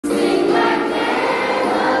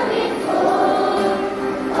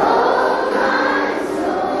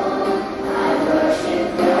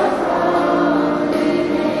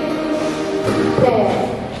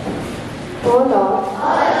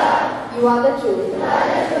the truth,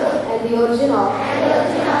 and the origin of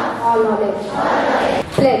all knowledge.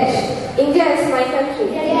 Pledge. India is my country.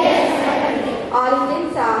 All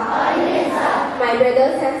Indians are my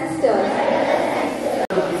brothers and sisters.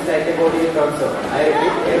 Cookies like a body with also. I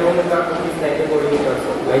repeat, everyone will got cookies like a body with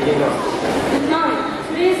also. Why do you know? Good morning.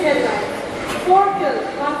 Today's headlines. 4 killed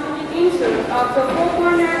conflicting incident after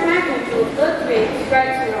 4.9 magnitude earthquake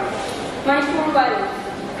strikes Iran. Mysore violence.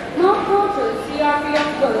 More protests CRPF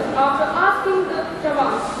girls after asking the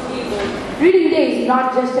Tawans to leave. Reading Day is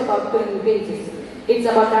not just about turning pages. It's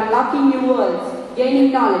about unlocking new worlds,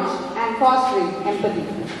 gaining knowledge, and fostering empathy.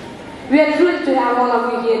 We are thrilled to have all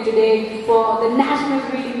of you here today for the National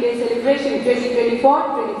Reading Day celebration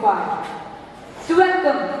 2024-25. To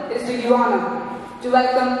welcome is to give honor. To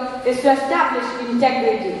welcome is to establish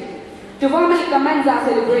integrity. To formally commence our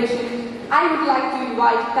celebration, I would like to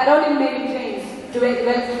invite Caroline Mary James to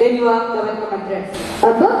deliver the welcome address.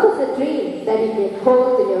 A book is a dream that you can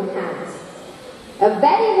hold in your hands. A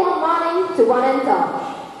very warm morning to one and all.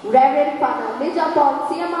 Reverend Father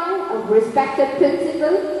CMI, a respected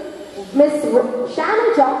principal, Miss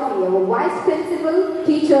Shannon Joffrey, our vice principal,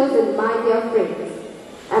 teachers and my dear friends.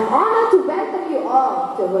 I'm honored to welcome you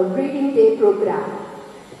all to our Reading Day program.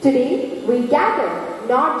 Today, we gather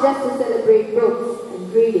not just to celebrate books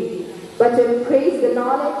and reading, but to praise the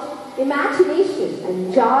knowledge, imagination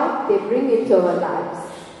and joy they bring into our lives.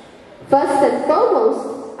 First and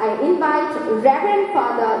foremost, I invite Reverend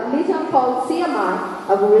Father Paul CMI,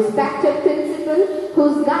 our respected principal,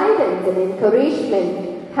 whose guidance and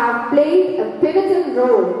encouragement have played a pivotal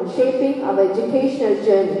role in shaping our educational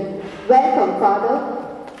journey. Welcome, Father.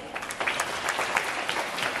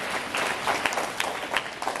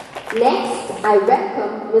 Next, I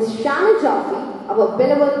welcome Ms. Shannon Joffrey, our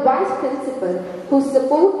beloved Vice Principal, whose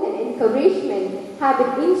support and encouragement have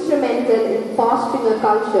been instrumental in fostering a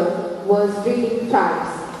culture was reading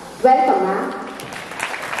thrives. Welcome, ma'am.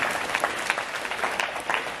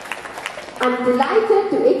 I'm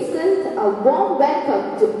delighted to extend a warm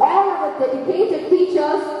welcome to all our dedicated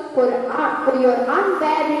teachers for your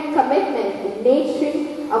unwavering commitment in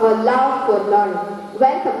nurturing our love for learning.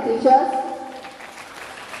 Welcome, teachers.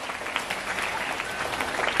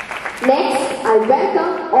 Next, I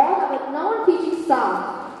welcome all our non-teaching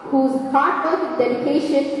staff whose hard work and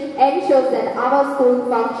dedication ensures that our school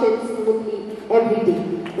functions smoothly every day.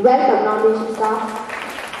 Welcome, non-teaching staff.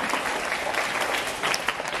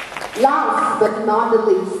 Last but not the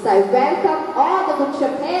least, I welcome all the good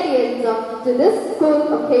shepherdians to this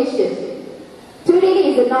school occasion. Today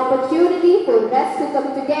is an opportunity for us to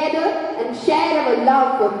come together and share our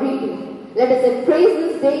love for reading. Let us embrace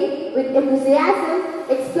this day with enthusiasm,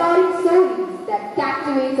 exploring stories that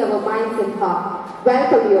captivate our minds and heart.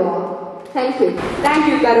 Welcome you all. Thank you. Thank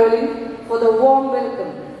you, Caroline, for the warm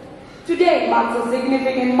welcome. Today marks a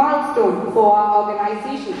significant milestone for our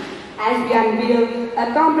organization as we unveil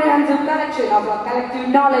a comprehensive collection of our collective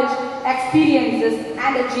knowledge, experiences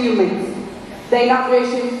and achievements. The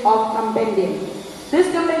inauguration of Compendium.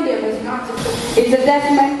 This compendium is not just it's a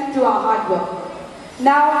testament to our hard work.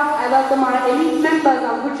 Now I welcome our elite members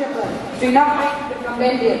of Good Shepherd to inaugurate the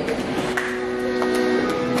compendium.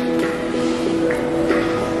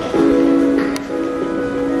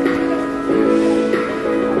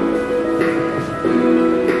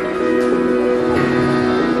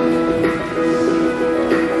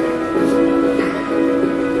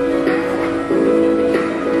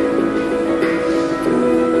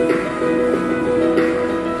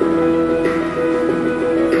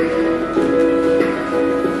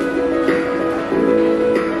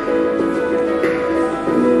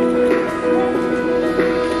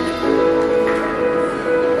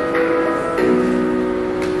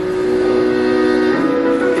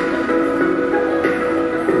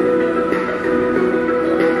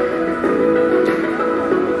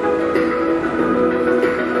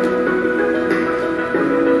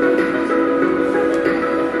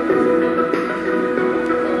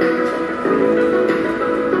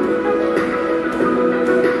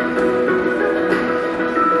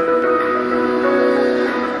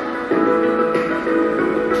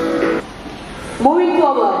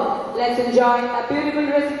 Let's enjoy a beautiful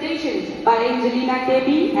recitation by Angelina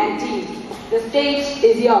KB and team. The stage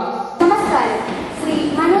is yours. Namaskaram. Sri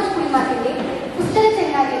Manoj Kulmakinde, Pustal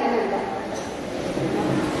Sennaginananda.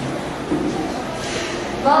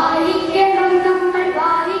 Vaayikkanam nammal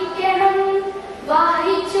vaayikkanam,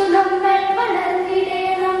 vaayichu nammal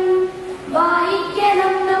valarnideenam.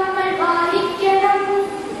 Vaayikkanam nammal vaayikkanam,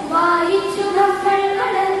 vaayichu nammal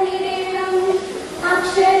valarnideenam.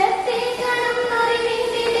 Aksharatte kanam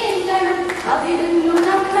arivindideenam, avirunnu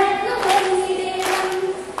nammal nuvarnideenam.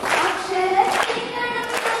 Aksharatte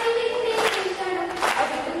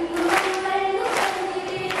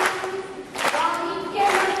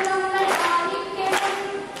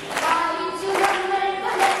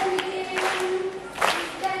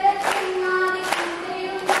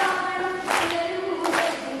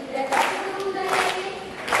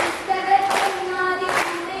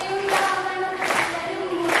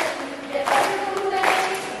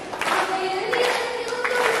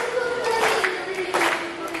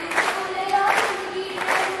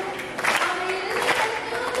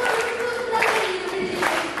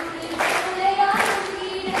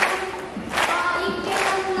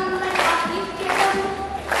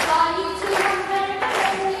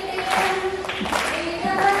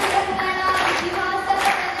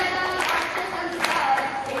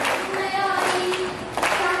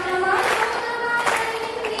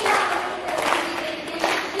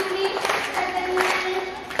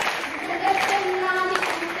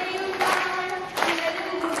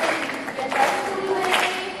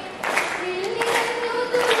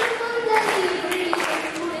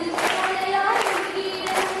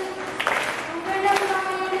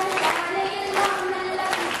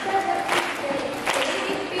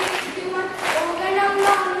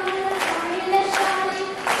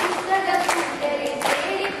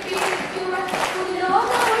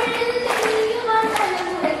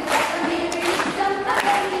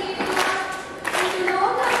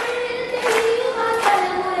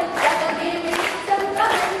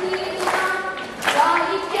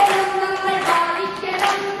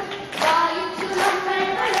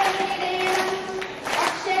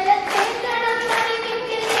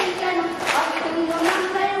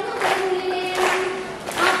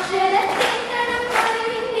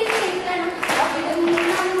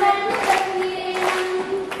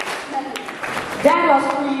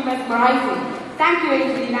Thank you,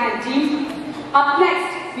 839 team. Up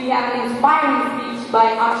next, we have an inspiring speech by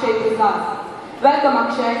Akshay Prasad. Welcome,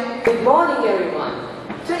 Akshay. Good morning, everyone.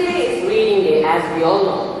 Today is Reading Day, as we all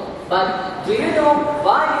know. But do you know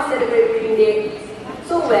why we celebrate Reading Day?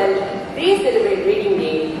 So well, we celebrate Reading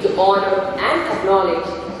Day to honor and acknowledge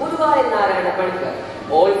Puduvai Narayana Panikkar,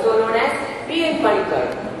 also known as P.N. Panikkar,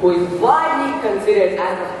 who is widely considered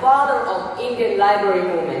as the father of Indian library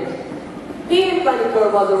movement. P.N.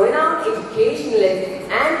 Panikkar was a renowned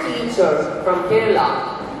educationalist and teacher from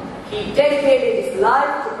Kerala. He dedicated his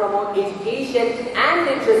life to promote education and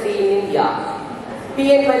literacy in India.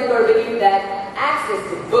 P.N. Panikkar believed that access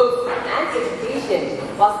to books and education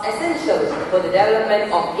was essential for the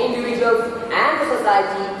development of individuals and the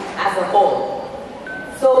society as a whole.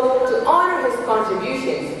 So, to honor his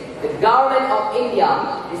contributions, the government of India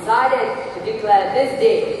decided to declare this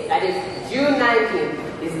day, that is June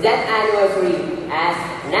 19th, his death anniversary, as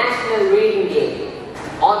National Reading Day.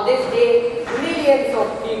 On this day, millions of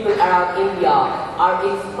people around India are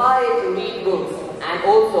inspired to read books and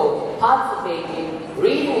also participate in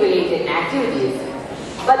reading-related activities.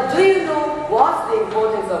 But do you know what's the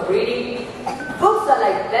importance of reading? Books are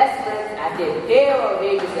like best friends as they pave our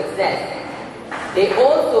way to success. They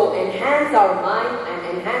also enhance our mind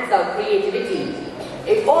and enhance our creativity.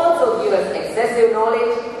 It also gives us excessive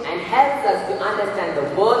knowledge and helps us to understand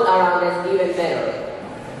the world around us even better.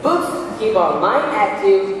 Books keep our mind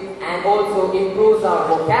active and also improves our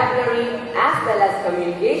vocabulary as well as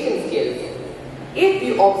communication skills. If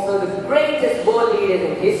you observe the greatest world leaders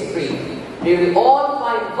in history, we will all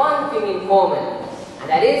find one thing in common, and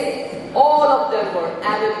that is, all of them were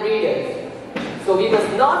avid readers. So we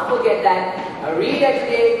must not forget that a reader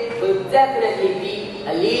today will definitely be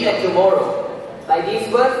a leader tomorrow. By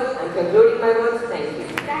these words, I'm concluding my words. Thank you.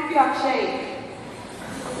 Thank you, Akshay.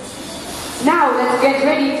 Now let's get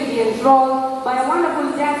ready to be enthralled by a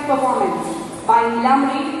wonderful dance performance by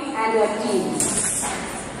Nilamri and her team.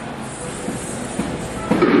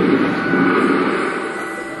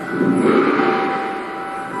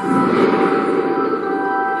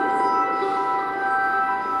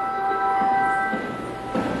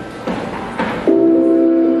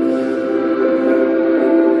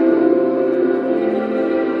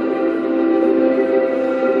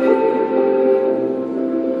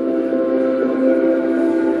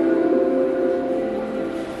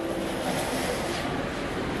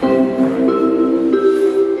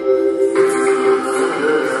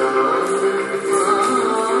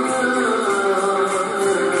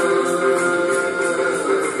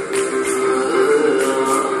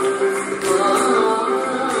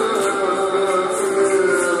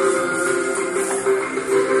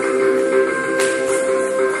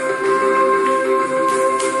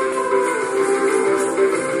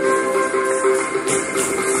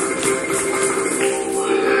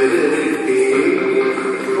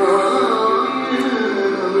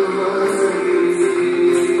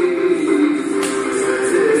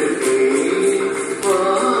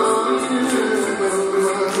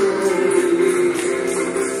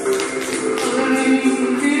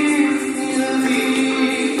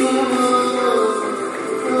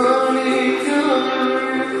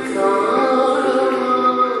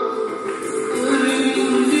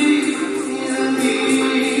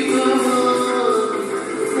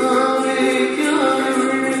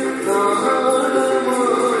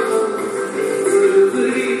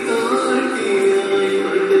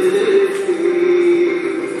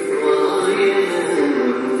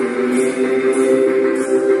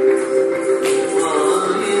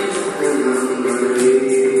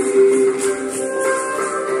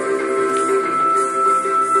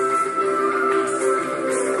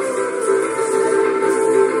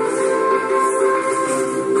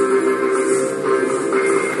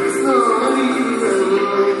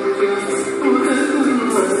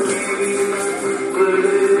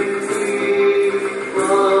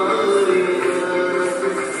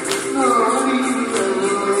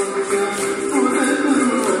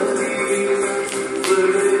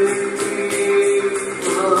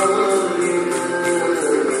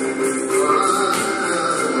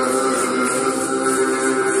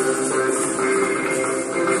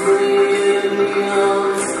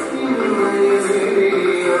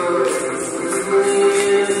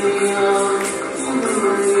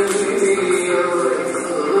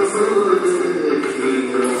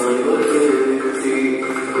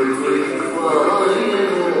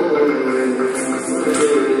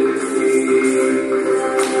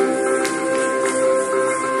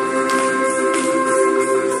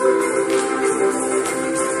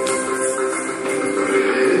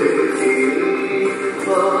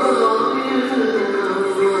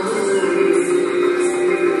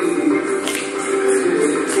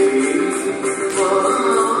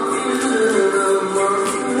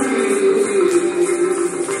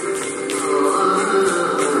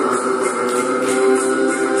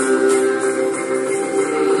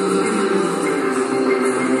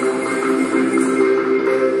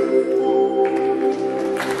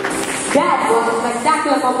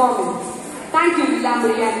 spectacular performance. Thank you,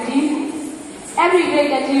 Lambari and team. Every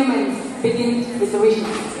great achievement begins with a vision.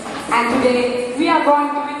 And today, we are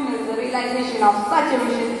going to witness the realization of such a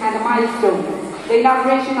vision and a milestone, the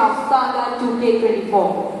inauguration of Saga 2K24.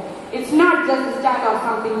 It's not just the start of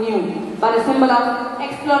something new, but a symbol of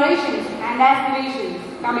explorations and aspirations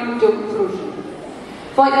coming to fruition.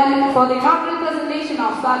 For the inaugural presentation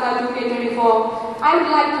of Saga 2K24, I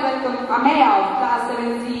would like to welcome Ameya of Class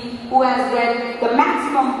 7C, who has read the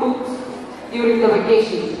maximum books during the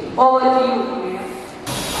vacation. Over to you, Ameya.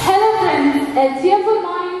 Hello friends, a cheerful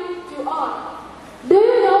morning to all. Do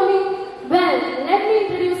you know me? Well, let me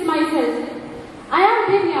introduce myself. I am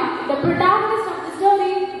Dinya, the protagonist of the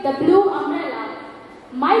story, The Blue Umbrella.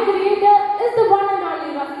 My creator is the one and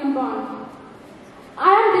only Ruskin Bond.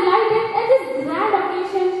 I am delighted at this grand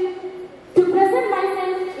occasion to present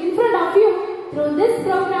myself in front of you through this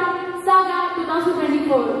program, Saga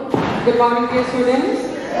 2024. Good morning, dear students.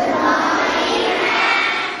 Good morning.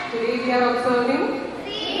 Today we are observing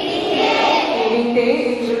Reading Day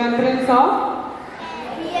in remembrance of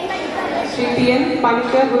Shri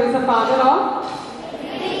Panikar, who is the father of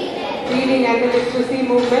reading and the literacy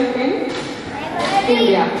movement in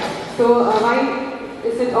India. So why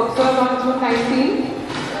is it observed on June 19?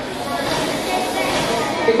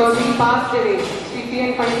 Because he passed away. Shri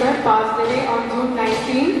Panikar passed away on June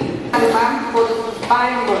 19. And ma'am, for this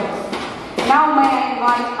inspiring words. Now may I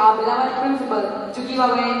invite our beloved principal to give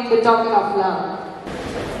away the token of love.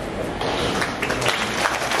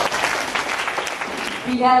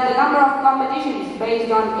 We held a number of competitions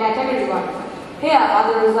based on category 1. Here are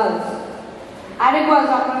the results. I request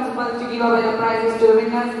our principal to give away the prizes to the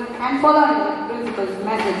winners and following the principal's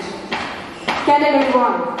message. Category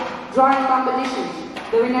 1, drawing competition.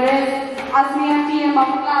 The winner is Asmiya TM of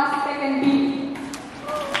class 2nd B.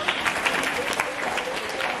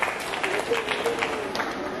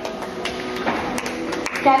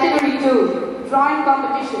 Category 2, drawing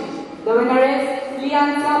competition. The winner is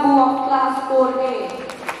Lian Sabu of class 4A.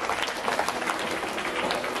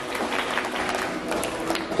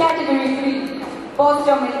 Category 3,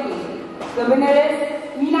 poster making. The winner is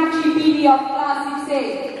Meenakshi PD of class 6A.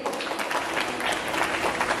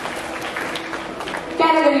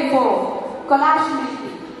 Category 4, collage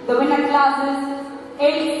making. The winner class is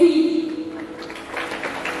 8C.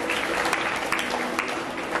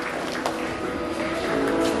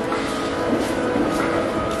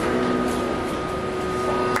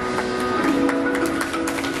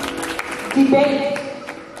 Debate.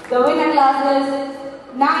 The winner class is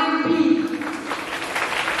 9B.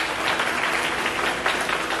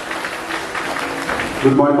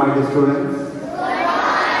 Good morning, my dear students. Good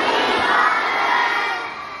morning.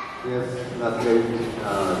 Yes, that's great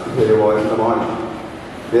to hear your voice in the morning.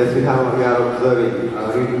 Yes, we are observing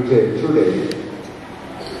reading day today.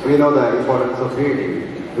 We know the importance of reading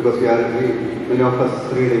because many of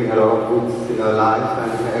us reading a lot of books in our lives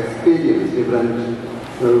and we have experienced different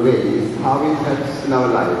ways how it helps in our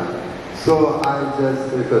life. So I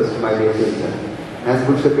just request my dear children, as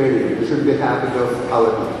good shepherdians, we should be happy of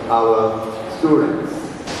our students.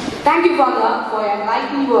 Thank you, Father, for your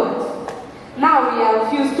enlightening words. Now we have a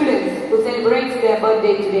few students who celebrate their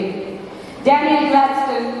birthday today. Daniel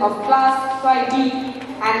Gladstone of class 5B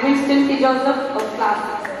and Winston T. Joseph of class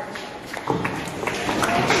 6.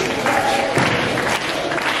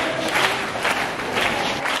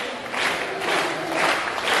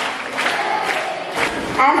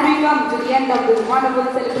 As we come to the end of this wonderful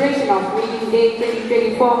celebration of Reading Day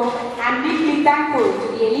 2024, I am deeply thankful to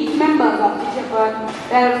the elite members of the Shepherd,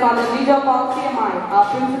 Reverend Father Major Paul CMI, our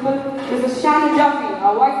principal, Mrs. Shannon Jaffe,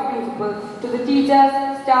 our vice principal, to the teachers,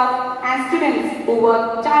 staff and students who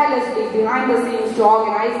worked tirelessly behind the scenes to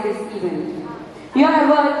organize this event. Your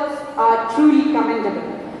efforts are truly commendable.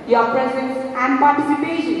 Your presence and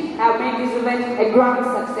participation have made this event a grand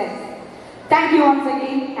success. Thank you once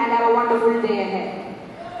again and have a wonderful day ahead.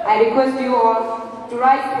 I request you all to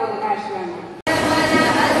rise for the national anthem.